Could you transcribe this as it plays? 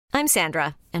I'm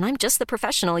Sandra, and I'm just the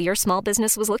professional your small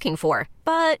business was looking for.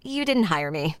 But you didn't hire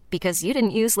me because you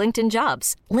didn't use LinkedIn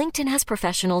Jobs. LinkedIn has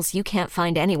professionals you can't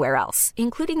find anywhere else,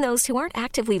 including those who aren't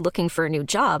actively looking for a new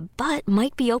job, but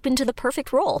might be open to the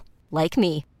perfect role, like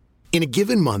me. In a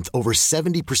given month, over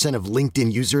 70% of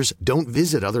LinkedIn users don't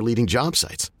visit other leading job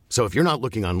sites. So if you're not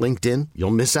looking on LinkedIn,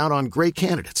 you'll miss out on great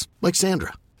candidates like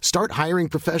Sandra. Start hiring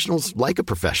professionals like a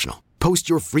professional. Post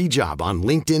your free job on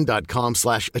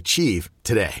linkedin.com/achieve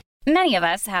today. Many of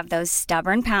us have those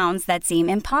stubborn pounds that seem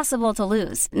impossible to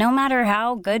lose, no matter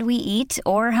how good we eat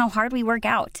or how hard we work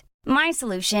out. My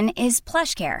solution is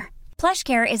PlushCare.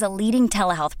 PlushCare is a leading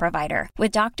telehealth provider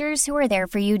with doctors who are there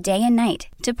for you day and night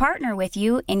to partner with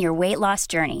you in your weight loss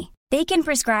journey. They can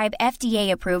prescribe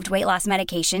FDA-approved weight loss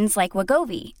medications like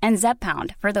Wegovy and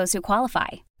Zepbound for those who qualify.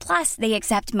 Plus, they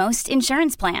accept most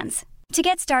insurance plans. To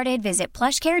get started, visit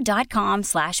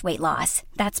plushcare.com/weightloss.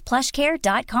 That's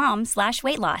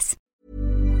plushcare.com/weightloss.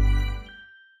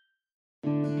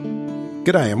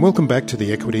 G'day and welcome back to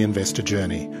the Equity Investor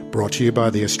Journey, brought to you by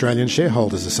the Australian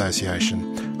Shareholders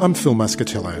Association. I'm Phil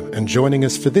Muscatello, and joining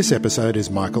us for this episode is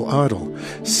Michael Idle,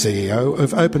 CEO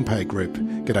of OpenPay Group.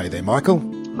 G'day there, Michael.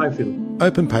 Hi, Phil.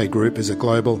 OpenPay Group is a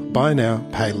global buy now,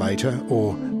 pay later,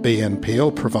 or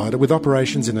BNPL provider with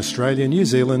operations in Australia, New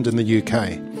Zealand and the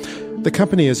UK. The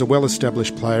company is a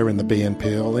well-established player in the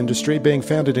BNPL industry, being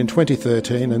founded in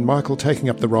 2013 and Michael taking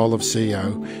up the role of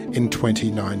CEO in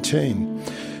 2019.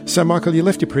 So, Michael, you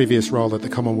left your previous role at the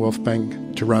Commonwealth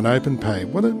Bank to run OpenPay.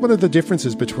 What are the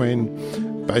differences between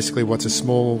basically what's a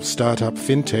small startup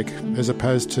fintech as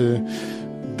opposed to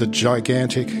the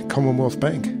gigantic Commonwealth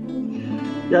Bank?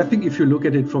 Yeah, I think if you look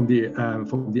at it from the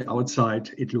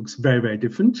outside, it looks very, very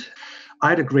different. I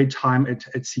had a great time at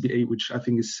CBA, which I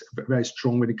think is very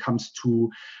strong when it comes to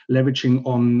leveraging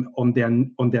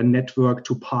on their network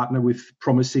to partner with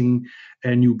promising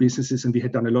new businesses. And we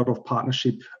had done a lot of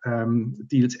partnership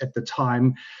deals at the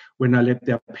time when I led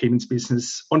their payments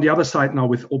business. On the other side now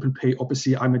with OpenPay,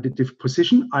 obviously I'm in a different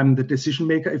position. I'm the decision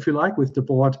maker, if you like, with the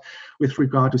board with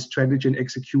regard to strategy and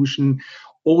execution.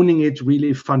 Owning it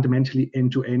really fundamentally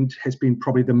end to end has been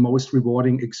probably the most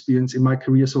rewarding experience in my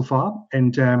career so far.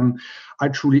 And I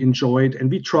truly enjoyed,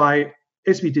 and we try,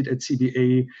 as we did at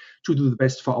CBA, to do the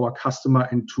best for our customer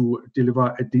and to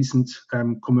deliver a decent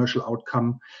commercial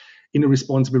outcome in a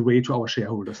responsible way to our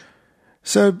shareholders.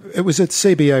 So it was at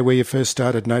CBA where you first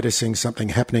started noticing something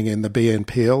happening in the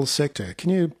BNPL sector.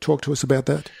 Can you talk to us about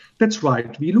that? That's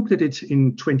right. We looked at it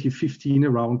in 2015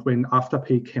 around when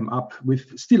Afterpay came up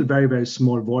with still very, very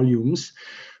small volumes.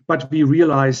 But we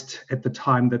realized at the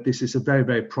time that this is a very,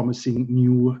 very promising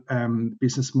new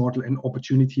business model and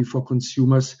opportunity for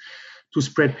consumers to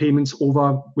spread payments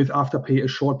over with Afterpay a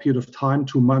short period of time,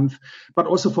 2 months, but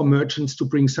also for merchants to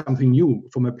bring something new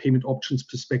from a payment options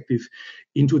perspective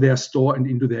into their store and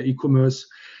into their e-commerce.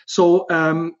 So,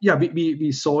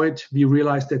 we saw it. We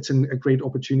realized that's a great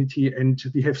opportunity. And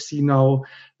we have seen now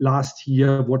last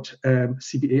year what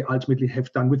CBA ultimately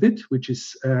have done with it, which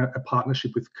is a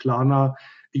partnership with Klarna,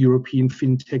 a European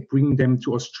fintech, bringing them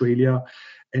to Australia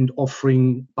and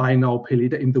offering buy now, pay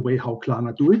later in the way how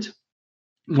Klarna do it.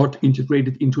 Not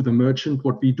integrated into the merchant,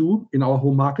 what we do in our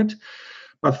home market,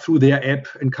 but through their app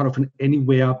and kind of an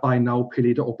anywhere buy now, pay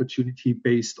later opportunity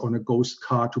based on a ghost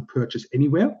card to purchase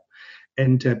anywhere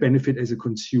and benefit as a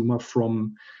consumer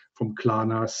from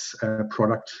Klarna's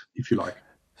product, if you like.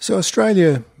 So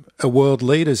Australia are world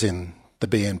leaders in the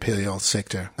BNPL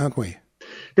sector, aren't we?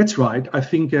 That's right. I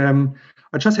think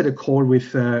I just had a call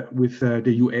with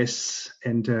the US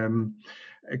and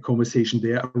a conversation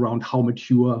there around how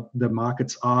mature the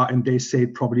markets are. And they say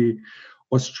probably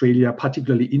Australia,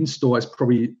 particularly in-store, is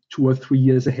probably 2 or 3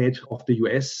 years ahead of the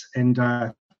US. And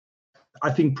I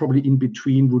think probably in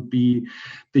between would be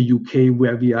the UK,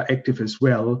 where we are active as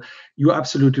well. You're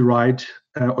absolutely right.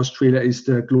 Australia is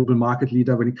the global market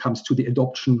leader when it comes to the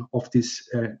adoption of this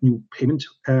new payment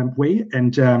way.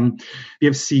 And we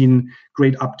have seen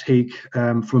great uptake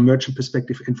from a merchant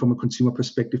perspective and from a consumer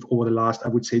perspective over the last, I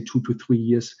would say, 2 to 3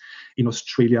 years in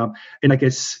Australia. And I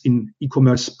guess in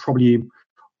e-commerce, probably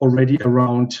already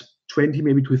around 20,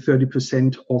 maybe to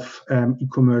 30% of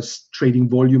e-commerce trading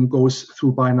volume goes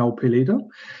through buy now, pay later.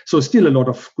 So still a lot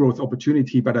of growth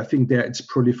opportunity, but I think there it's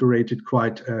proliferated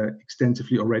quite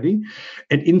extensively already.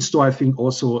 And in-store, I think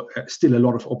also still a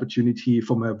lot of opportunity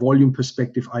from a volume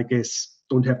perspective, I guess.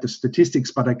 Don't have the statistics,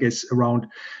 but I guess around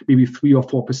maybe 3 or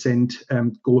 4%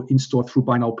 go in-store through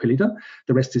buy now, pay later.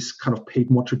 The rest is kind of paid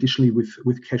more traditionally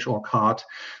with cash or card.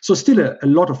 So still a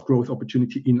lot of growth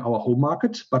opportunity in our home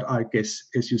market. But I guess,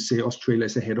 as you say, Australia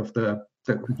is ahead of the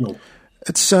globe.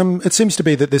 It seems to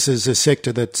be that this is a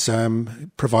sector that's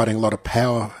providing a lot of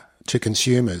power to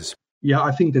consumers. Yeah,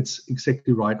 I think that's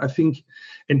exactly right. I think,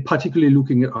 and particularly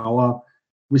looking at our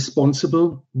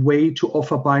responsible way to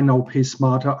offer buy now, pay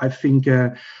smarter, I think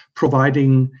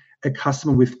providing a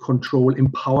customer with control,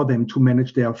 empower them to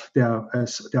manage their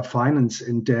finance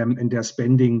and their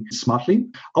spending smartly.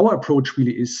 Our approach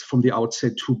really is from the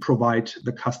outset to provide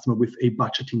the customer with a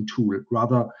budgeting tool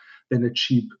rather than a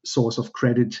cheap source of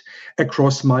credit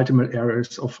across multiple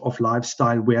areas of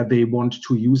lifestyle where they want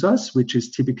to use us, which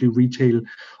is typically retail,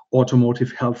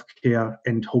 automotive, healthcare,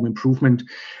 and home improvement.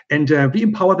 And we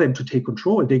empower them to take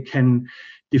control. They can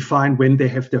define when they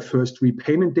have their first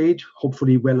repayment date,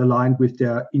 hopefully well aligned with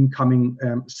their incoming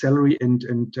salary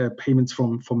and payments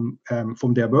from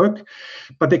their work.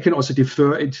 But they can also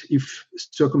defer it if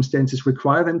circumstances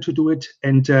require them to do it.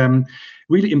 And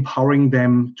really empowering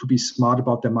them to be smart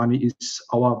about their money is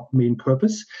our main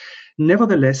purpose.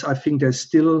 Nevertheless, I think there's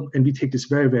still, and we take this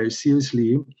very, very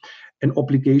seriously, an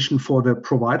obligation for the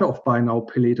provider of buy now,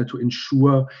 pay later to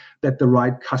ensure that the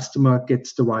right customer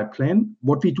gets the right plan.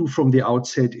 What we do from the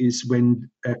outset is when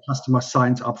a customer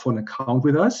signs up for an account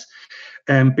with us,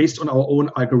 based on our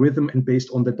own algorithm and based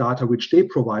on the data which they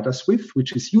provide us with,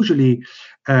 which is usually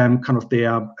kind of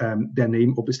their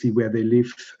name, obviously where they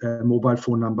live, mobile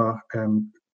phone number,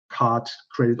 card,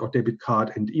 credit or debit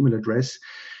card, and email address.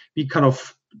 We kind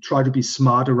of try to be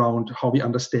smart around how we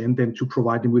understand them to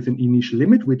provide them with an initial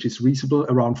limit, which is reasonable,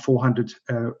 around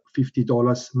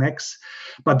 $450 max.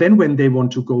 But then when they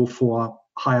want to go for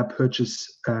higher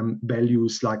purchase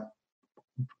values, like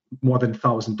more than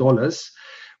 $1,000,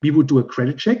 we would do a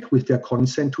credit check with their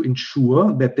consent to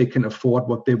ensure that they can afford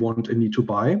what they want and need to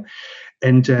buy.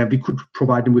 And we could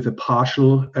provide them with a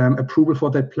partial approval for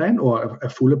that plan, or a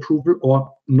full approval, or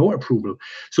no approval.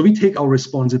 So we take our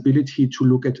responsibility to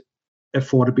look at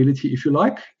affordability, if you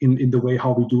like, in the way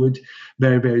how we do it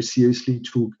very, very seriously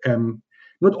to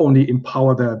not only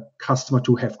empower the customer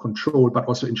to have control, but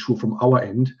also ensure from our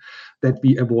end that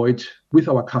we avoid with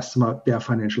our customer their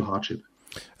financial hardship.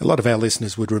 A lot of our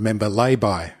listeners would remember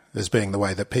lay-by as being the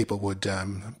way that people would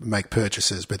make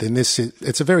purchases. But in this,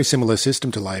 it's a very similar system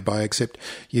to lay-by, except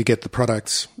you get the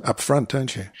products up front,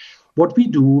 don't you? What we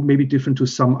do may be different to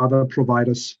some other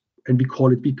providers, and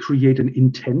we create an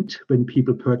intent when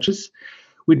people purchase,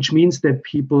 which means that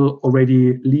people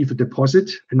already leave a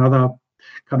deposit, another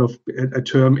kind of a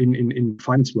term in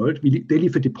finance world. They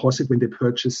leave a deposit when they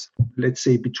purchase, let's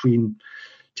say, between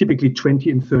typically 20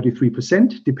 and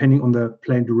 33%, depending on the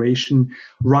plan duration,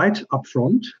 right up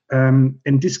front. And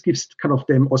this gives kind of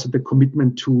them also the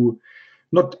commitment to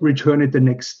not return it the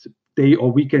next day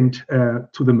or weekend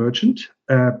to the merchant,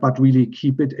 but really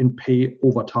keep it and pay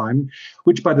over time,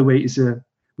 which, by the way, is a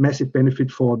massive benefit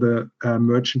for the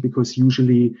merchant, because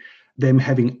usually them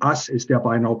having us as their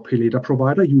buy now, pay later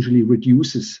provider usually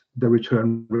reduces the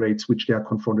return rates which they are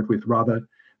confronted with rather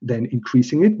than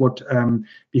increasing it. What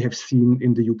we have seen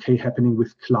in the UK happening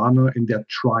with Klarna in their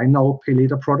try now, pay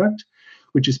later product,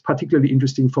 which is particularly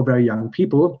interesting for very young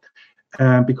people,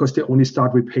 because they only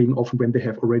start repaying often when they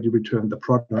have already returned the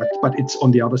product. But it's,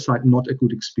 on the other side, not a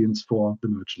good experience for the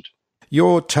merchant.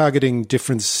 You're targeting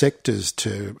different sectors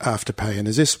to Afterpay, and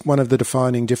is this one of the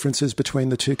defining differences between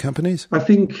the two companies? I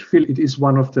think, Phil, it is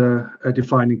one of the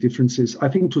defining differences. I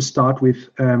think to start with,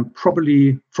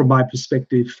 probably from my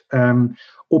perspective,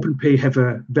 OpenPay have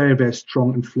a very, very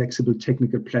strong and flexible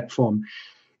technical platform,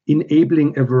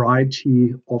 enabling a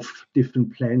variety of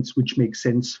different plans which make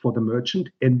sense for the merchant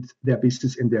and their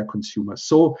business and their consumers.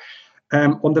 So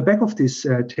on the back of this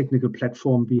technical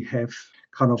platform, we have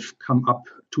kind of come up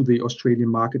to the Australian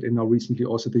market and now recently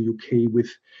also the UK with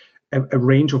a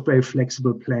range of very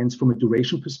flexible plans from a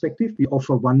duration perspective. We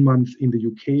offer 1 month in the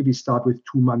UK, we start with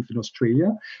 2 months in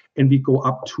Australia, and we go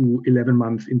up to 11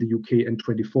 months in the UK and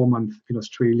 24 months in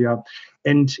Australia.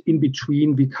 And in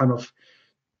between, we kind of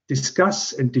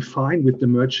discuss and define with the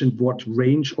merchant what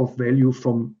range of value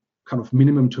from kind of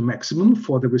minimum to maximum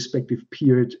for the respective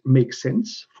period makes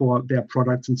sense for their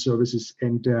products and services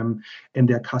and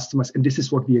their customers. And this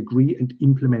is what we agree and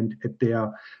implement at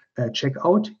their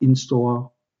checkout in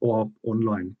store or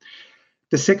online.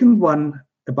 The second one,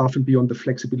 above and beyond the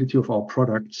flexibility of our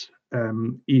products,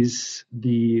 is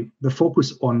the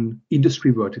focus on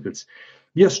industry verticals.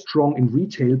 We are strong in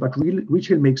retail, but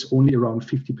retail makes only around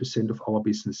 50% of our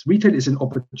business. Retail is an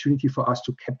opportunity for us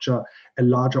to capture a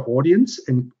larger audience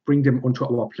and bring them onto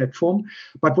our platform.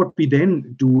 But what we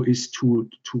then do is to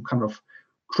kind of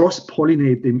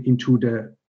cross-pollinate them into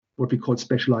what we call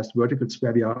specialized verticals,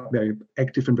 where we are very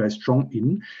active and very strong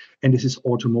in. And this is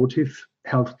automotive,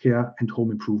 healthcare, and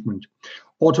home improvement.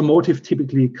 Automotive,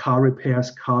 typically car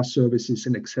repairs, car services,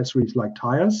 and accessories like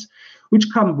tires,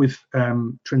 which come with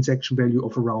transaction value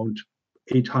of around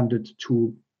 $800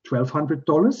 to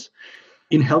 $1,200.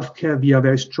 In healthcare, we are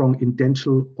very strong in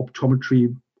dental,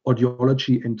 optometry,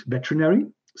 audiology, and veterinary.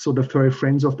 So the furry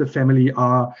friends of the family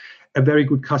are a very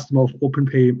good customer of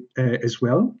OpenPay as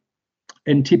well.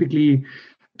 And typically,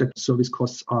 the service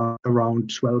costs are around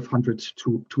 $1,200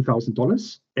 to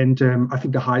 $2,000. And I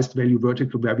think the highest value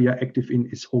vertical where we are active in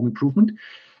is home improvement.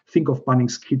 Think of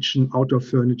Bunnings Kitchen, outdoor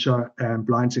furniture,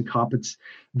 blinds and carpets.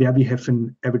 There we have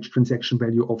an average transaction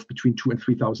value of between $2,000 and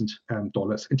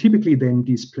 $3,000. And typically then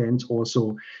these plans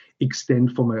also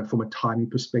extend from a timing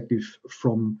perspective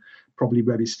from probably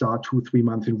where we start 2-3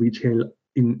 months in retail,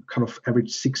 in kind of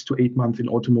average 6 to 8 months in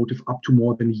automotive, up to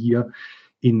more than a year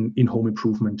in home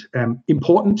improvement.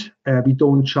 Important, we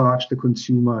don't charge the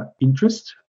consumer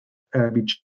interest. We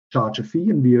charge a fee,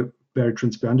 and we are very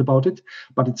transparent about it,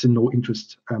 but it's a no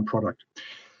interest product.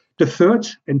 The third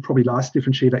and probably last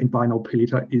differentiator in Buy Now Pay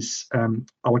Later is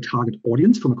our target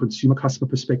audience from a consumer customer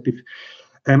perspective.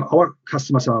 Our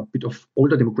customers are a bit of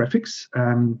older demographics.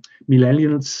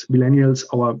 Millennials,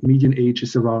 our median age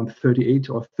is around 38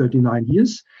 or 39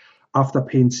 years.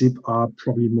 Afterpay and Zip are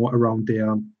probably more around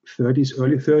their 30s,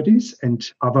 early 30s,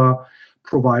 and other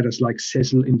providers like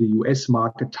Sezzle in the US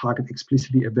market target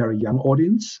explicitly a very young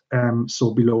audience,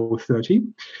 so below 30.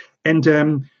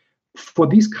 And for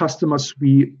these customers,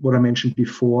 we, what I mentioned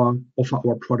before, offer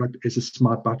our product as a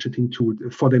smart budgeting tool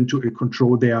for them to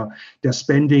control their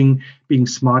spending, being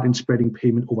smart in spreading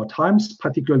payment over time,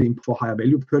 particularly for higher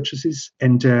value purchases.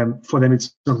 And for them,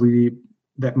 it's not really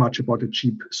that much about a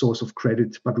cheap source of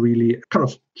credit, but really kind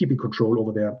of keeping control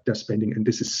over their spending. And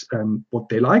this is what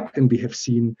they like. And we have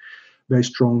seen very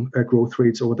strong growth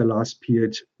rates over the last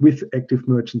period with active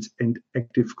merchants and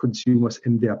active consumers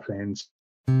in their plans.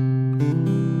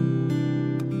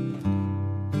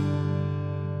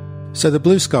 So the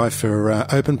blue sky for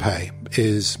OpenPay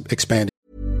is expanding.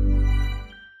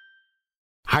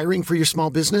 Hiring for your small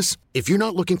business? If you're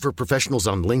not looking for professionals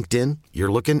on LinkedIn,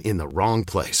 you're looking in the wrong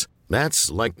place.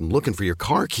 That's like looking for your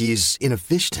car keys in a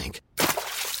fish tank.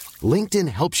 LinkedIn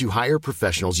helps you hire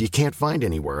professionals you can't find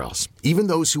anywhere else, even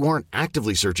those who aren't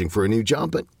actively searching for a new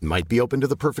job but might be open to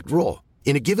the perfect role.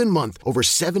 In a given month, over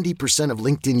 70% of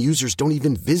LinkedIn users don't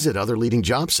even visit other leading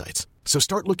job sites. So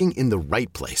start looking in the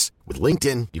right place. With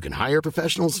LinkedIn, you can hire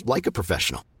professionals like a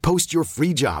professional. Post your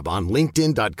free job on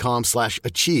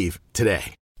linkedin.com/achieve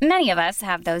today. Many of us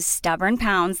have those stubborn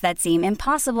pounds that seem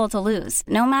impossible to lose,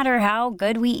 no matter how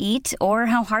good we eat or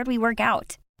how hard we work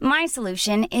out. My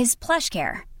solution is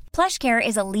PlushCare. PlushCare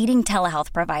is a leading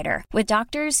telehealth provider with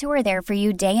doctors who are there for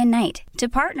you day and night to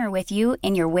partner with you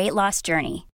in your weight loss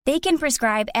journey. They can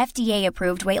prescribe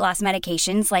FDA-approved weight loss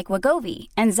medications like Wegovy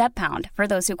and Zepbound for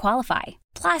those who qualify.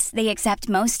 Plus, they accept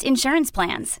most insurance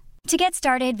plans. To get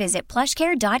started, visit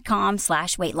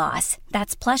plushcare.com/weightloss.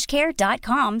 That's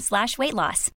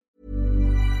plushcare.com/weightloss.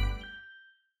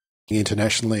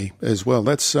 Internationally as well.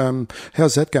 That's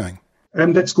how's that going?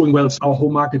 That's going well. Our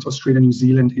home market, Australia, New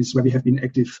Zealand, is where we have been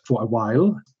active for a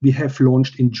while. We have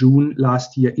launched in June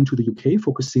last year into the UK,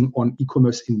 focusing on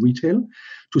e-commerce in retail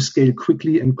to scale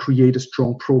quickly and create a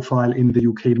strong profile in the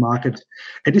UK market.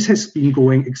 And this has been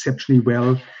going exceptionally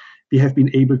well. We have been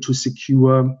able to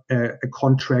secure a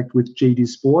contract with JD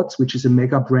Sports, which is a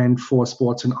mega brand for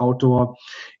sports and outdoor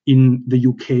in the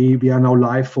UK. We are now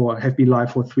have been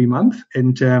live for 3 months,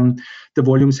 and the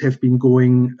volumes have been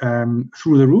going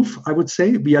through the roof, I would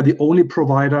say. We are the only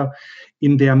provider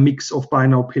in their mix of Buy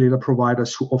Now Pay Later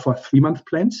providers who offer 3-month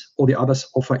plans, or the others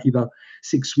offer either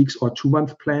 6 weeks or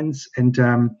 2-month plans. And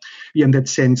we are in that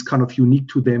sense kind of unique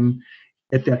to them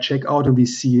at their checkout, and we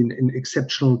see an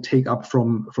exceptional take up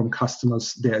from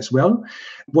customers there as well.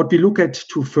 What we look at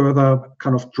to further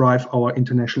kind of drive our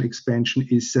international expansion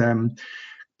is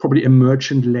probably a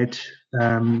merchant-led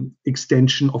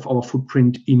extension of our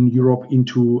footprint in Europe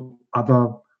into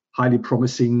other highly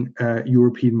promising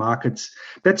European markets.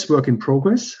 That's work in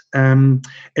progress. And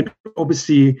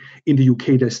obviously in the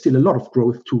UK, there's still a lot of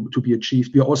growth to be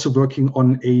achieved. We are also working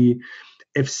on a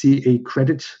FCA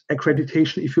credit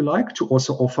accreditation, if you like, to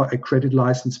also offer a credit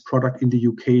license product in the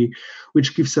UK,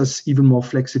 which gives us even more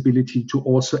flexibility to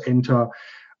also enter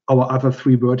our other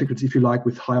 3 verticals, if you like,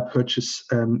 with higher purchase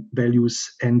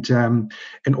values and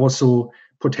also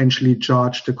potentially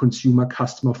charge the consumer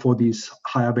customer for these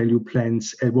higher value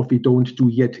plans, what we don't do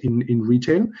yet in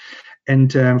retail.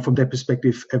 And from that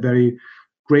perspective, a very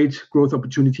great growth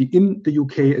opportunity in the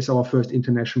UK as our first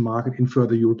international market, in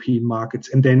further European markets.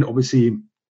 And then obviously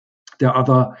There are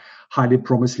other highly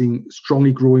promising,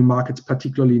 strongly growing markets,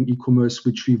 particularly in e-commerce,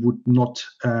 which we would not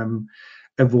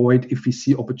avoid if we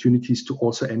see opportunities to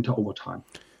also enter over time.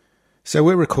 So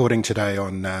we're recording today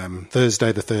on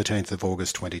Thursday, the 13th of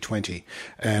August, 2020,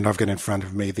 and I've got in front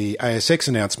of me the ASX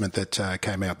announcement that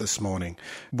came out this morning.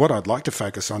 What I'd like to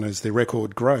focus on is the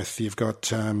record growth. You've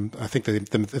got, I think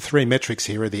the three metrics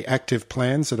here are the active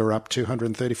plans that are up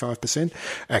 235%,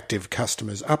 active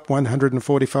customers up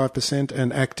 145%,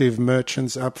 and active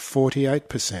merchants up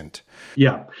 48%.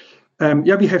 Yeah.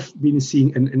 We have been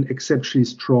seeing an exceptionally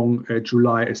strong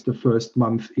July as the first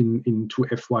month into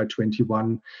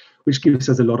FY21, which gives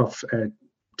us a lot of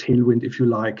tailwind, if you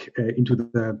like, into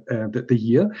the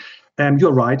year.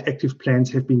 You're right, active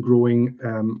plans have been growing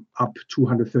up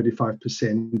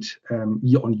 235%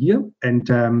 year on year,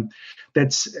 and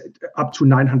that's up to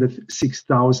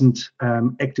 906,000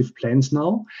 active plans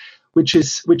now, which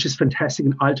is fantastic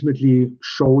and ultimately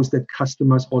shows that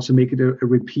customers also make it a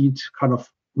repeat kind of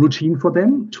routine for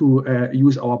them to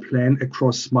use our plan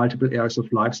across multiple areas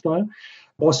of lifestyle.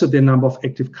 Also, the number of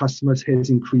active customers has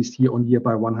increased year on year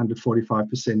by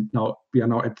 145%. Now we are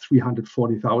now at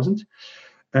 340,000,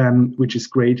 which is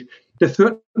great. The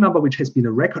third number, which has been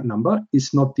a record number,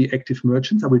 is not the active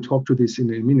merchants. I will talk to this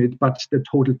in a minute, but the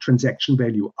total transaction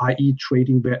value, i.e.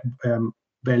 trading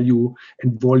value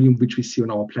and volume, which we see on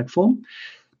our platform.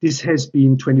 This has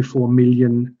been 24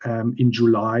 million in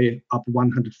July, up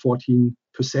 114%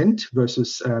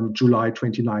 versus July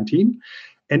 2019.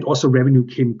 And also revenue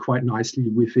came quite nicely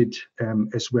with it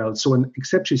as well. So an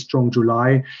exceptionally strong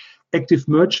July. Active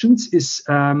merchants is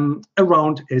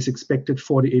around, as expected,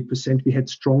 48%. We had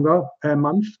stronger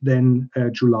month than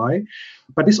July.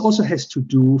 But this also has to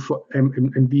do,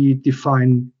 and we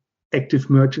define active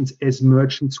merchants as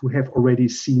merchants who have already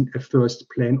seen a first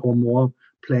plan or more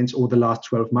plans over the last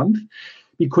 12 months.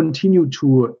 We continue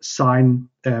to sign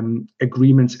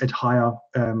agreements at higher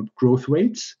growth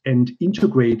rates and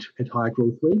integrate at higher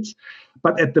growth rates.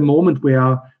 But at the moment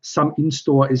where some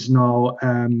in-store is now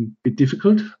a bit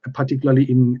difficult, particularly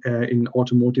in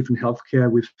automotive and healthcare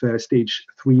with stage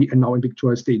 3 and now in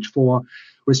Victoria stage 4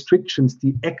 restrictions,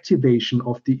 the activation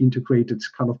of the integrated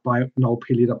kind of buy now,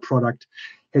 pay later product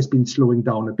has been slowing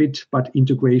down a bit, but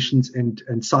integrations and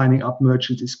signing up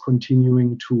merchants is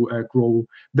continuing to grow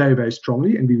very, very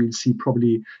strongly. And we will see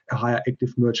probably a higher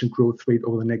active merchant growth rate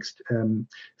over the next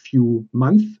few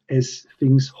months as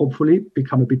things hopefully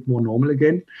become a bit more normal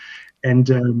again. And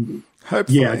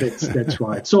hopefully. Yeah, that's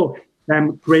right. So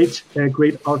great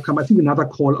outcome. I think another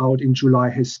call out in July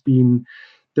has been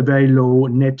the very low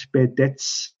net bad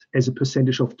debts as a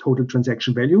percentage of total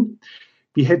transaction value.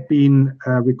 We had been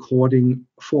recording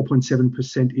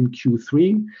 4.7% in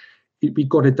Q3. We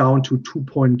got it down to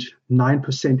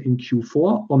 2.9% in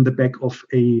Q4 on the back of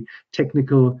a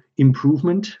technical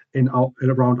improvement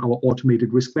around our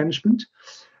automated risk management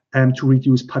to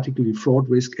reduce particularly fraud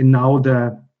risk. And now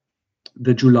the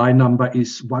July number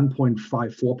is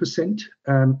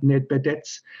 1.54% net bad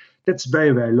debts. That's very,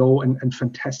 very low and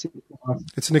fantastic for us.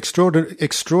 It's an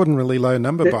extraordinarily low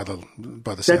number by the sound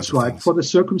That's right. Things. For the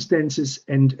circumstances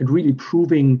and really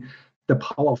proving the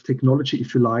power of technology,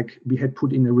 if you like, we had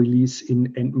put in a release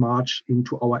in end March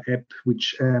into our app,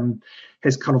 which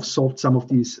has kind of solved some of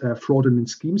these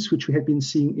fraudulent schemes, which we had been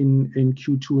seeing in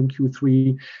Q2 and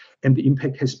Q3. And the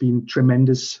impact has been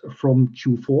tremendous from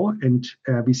Q4. And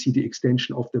we see the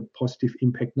extension of the positive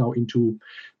impact now into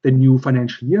the new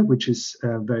financial year, which is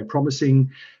very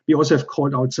promising. We also have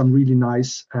called out some really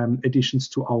nice additions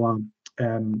to our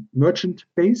merchant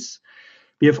base.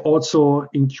 We have also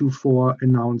in Q4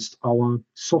 announced our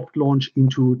soft launch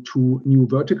into 2 new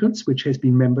verticals, which has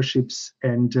been memberships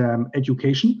and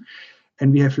education.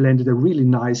 And we have landed a really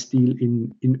nice deal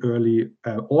in early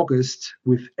August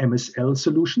with MSL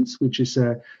Solutions, which is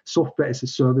a software as a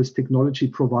service technology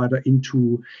provider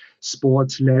into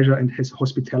sports, leisure, and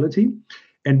hospitality.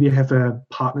 And we have a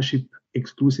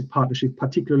exclusive partnership,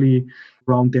 particularly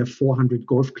around their 400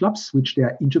 golf clubs, which they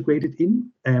are integrated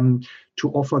in to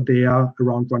offer their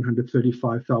around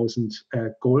 135,000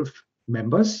 golf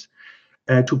members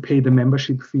to pay the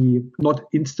membership fee, not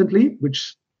instantly,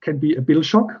 which can be a bill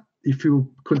shock if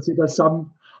you consider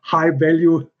some high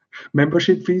value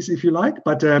membership fees, if you like,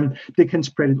 but they can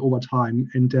spread it over time.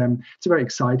 And it's a very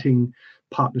exciting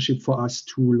partnership for us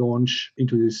to launch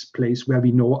into this place where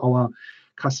we know our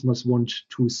customers want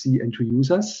to see and to use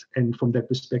us. And from that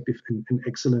perspective, an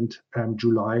excellent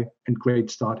July and great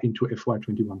start into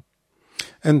FY21.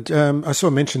 And I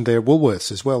saw mentioned there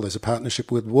Woolworths as well. There's a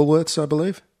partnership with Woolworths, I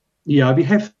believe. Yeah, we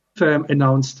have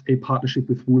announced a partnership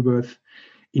with Woolworths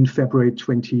in February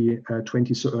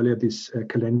 2020, so earlier this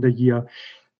calendar year.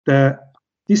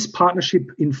 This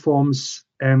partnership informs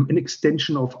an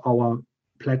extension of our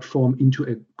platform into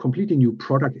a completely new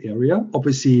product area,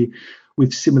 obviously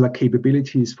with similar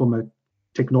capabilities from a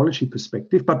technology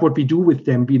perspective. But what we do with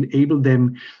them, we enable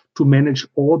them to manage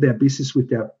all their business with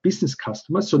their business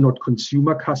customers, so not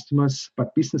consumer customers,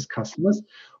 but business customers,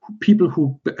 people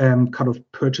who kind of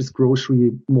purchase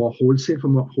grocery more wholesale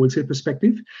from a wholesale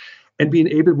perspective. And we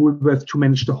enable Woolworths to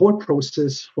manage the whole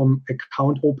process from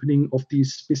account opening of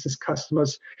these business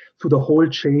customers to the whole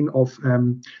chain of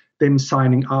them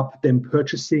signing up, them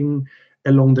purchasing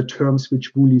along the terms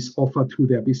which Woolies offer to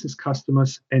their business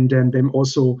customers, and then them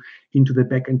also into the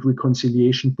back-end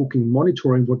reconciliation, booking,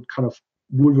 monitoring, what kind of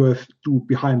Woolworths do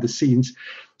behind the scenes.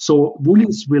 So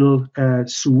Woolies will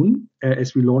soon,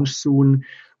 as we launch soon,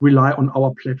 rely on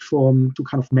our platform to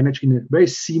kind of manage in a very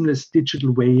seamless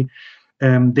digital way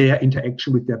their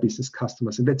interaction with their business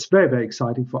customers. And that's very, very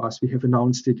exciting for us. We have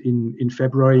announced it in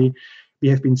February. We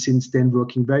have been since then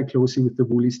working very closely with the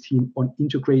Woolies team on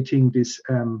integrating this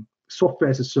software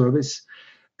as a service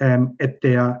at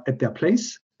their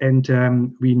place.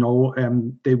 And we know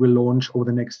they will launch over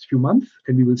the next few months,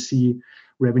 and we will see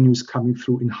revenues coming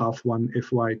through in H1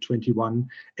 FY21.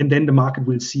 And then the market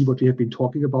will see what we have been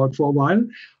talking about for a while,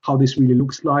 how this really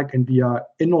looks like. And we are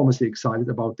enormously excited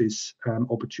about this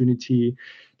opportunity.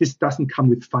 This doesn't come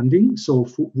with funding. So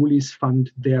Woolies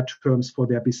fund their terms for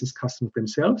their business customers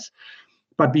themselves.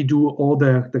 But we do all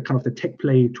the kind of the tech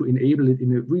play to enable it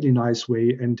in a really nice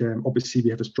way. And obviously,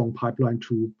 we have a strong pipeline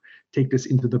to take this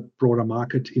into the broader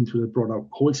market, into the broader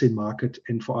wholesale market,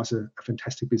 and for us, a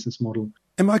fantastic business model.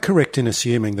 Am I correct in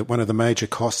assuming that one of the major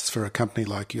costs for a company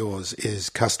like yours is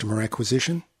customer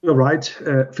acquisition? You're right,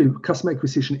 Phil. Customer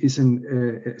acquisition is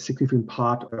a significant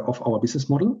part of our business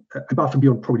model, above and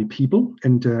beyond probably people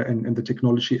and the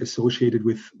technology associated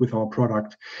with our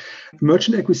product.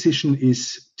 Merchant acquisition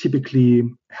is typically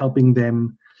helping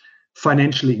them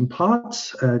financially in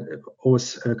parts,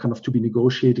 always kind of to be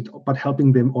negotiated, but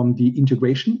helping them on the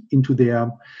integration into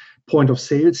their point of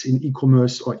sales in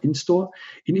e-commerce or in-store.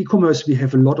 In e-commerce, we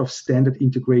have a lot of standard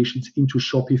integrations into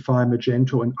Shopify,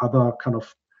 Magento, and other kind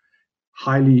of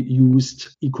highly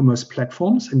used e-commerce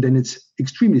platforms. And then it's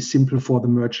extremely simple for the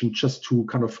merchant just to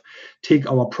kind of take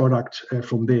our product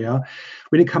from there.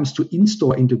 When it comes to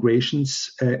in-store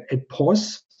integrations at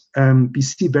POS, we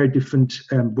see very different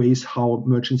ways how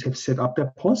merchants have set up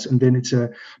their POS, and then it's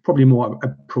probably more a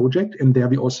project. And there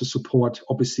we also support,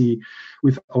 obviously,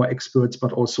 with our experts,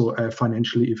 but also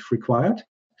financially if required.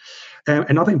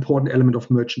 Another important element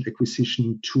of merchant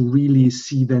acquisition to really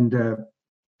see then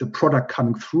the product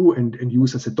coming through and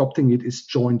users adopting it is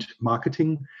joint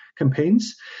marketing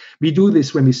campaigns. We do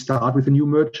this when we start with a new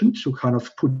merchant to kind of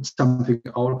put something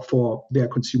out for their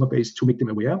consumer base to make them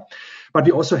aware. But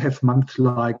we also have months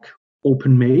like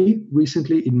Open May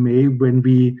recently in May, when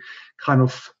we kind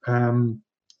of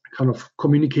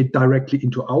communicate directly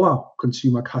into our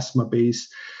consumer customer base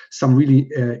some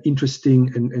really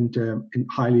interesting and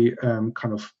highly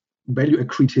kind of value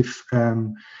accretive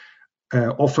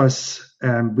offers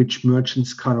which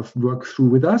merchants kind of work through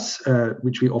with us,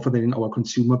 which we offer then in our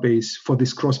consumer base for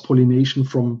this cross-pollination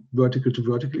from vertical to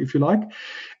vertical, if you like.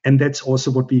 And that's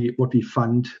also what we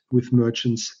fund with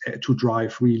merchants to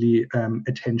drive really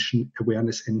attention,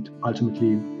 awareness, and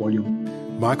ultimately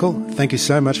volume. Michael, thank you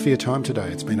so much for your time today.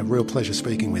 It's been a real pleasure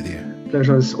speaking with you.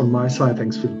 Pleasure is on my side.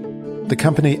 Thanks, Phil. The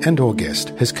company and/or guest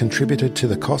has contributed to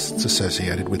the costs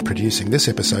associated with producing this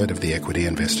episode of the Equity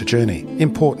Investor Journey.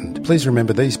 Important, please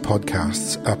remember these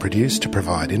podcasts are produced to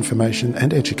provide information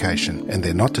and education, and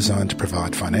they're not designed to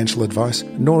provide financial advice,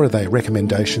 nor are they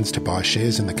recommendations to buy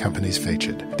shares in the companies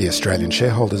featured. The Australian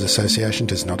Shareholders Association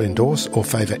does not endorse or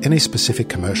favour any specific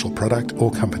commercial product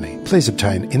or company. Please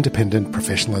obtain independent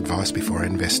professional advice before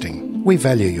investing. We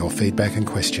value your feedback and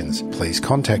questions. Please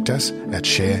contact us at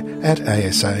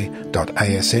share@asa.asn.au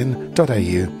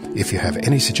if you have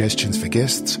any suggestions for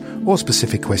guests or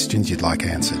specific questions you'd like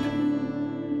answered.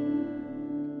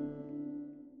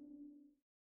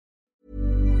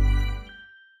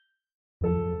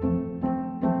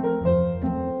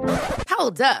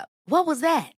 Hold up. What was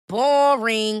that?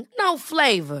 Boring. No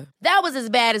flavor. That was as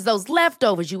bad as those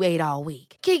leftovers you ate all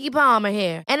week. Keke Palmer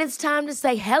here. And it's time to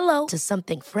say hello to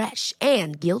something fresh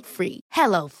and guilt-free.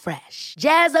 Hello Fresh.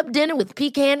 Jazz up dinner with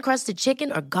pecan-crusted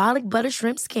chicken or garlic butter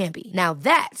shrimp scampi. Now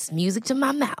that's music to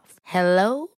my mouth.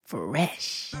 Hello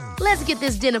Fresh. Let's get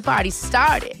this dinner party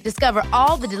started. Discover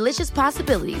all the delicious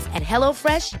possibilities at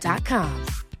HelloFresh.com.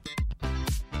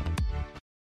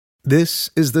 This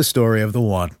is the story of the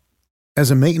one. As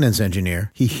a maintenance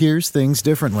engineer, he hears things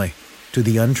differently. To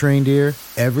the untrained ear,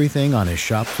 everything on his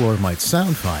shop floor might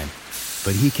sound fine,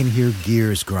 but he can hear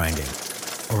gears grinding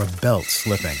or a belt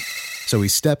slipping. So he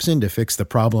steps in to fix the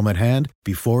problem at hand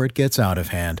before it gets out of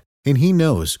hand. And he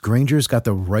knows Grainger's got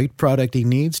the right product he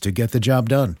needs to get the job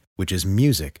done, which is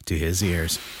music to his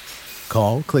ears.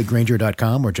 Call, click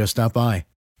Grainger.com, or just stop by.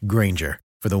 Grainger,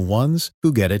 for the ones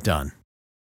who get it done.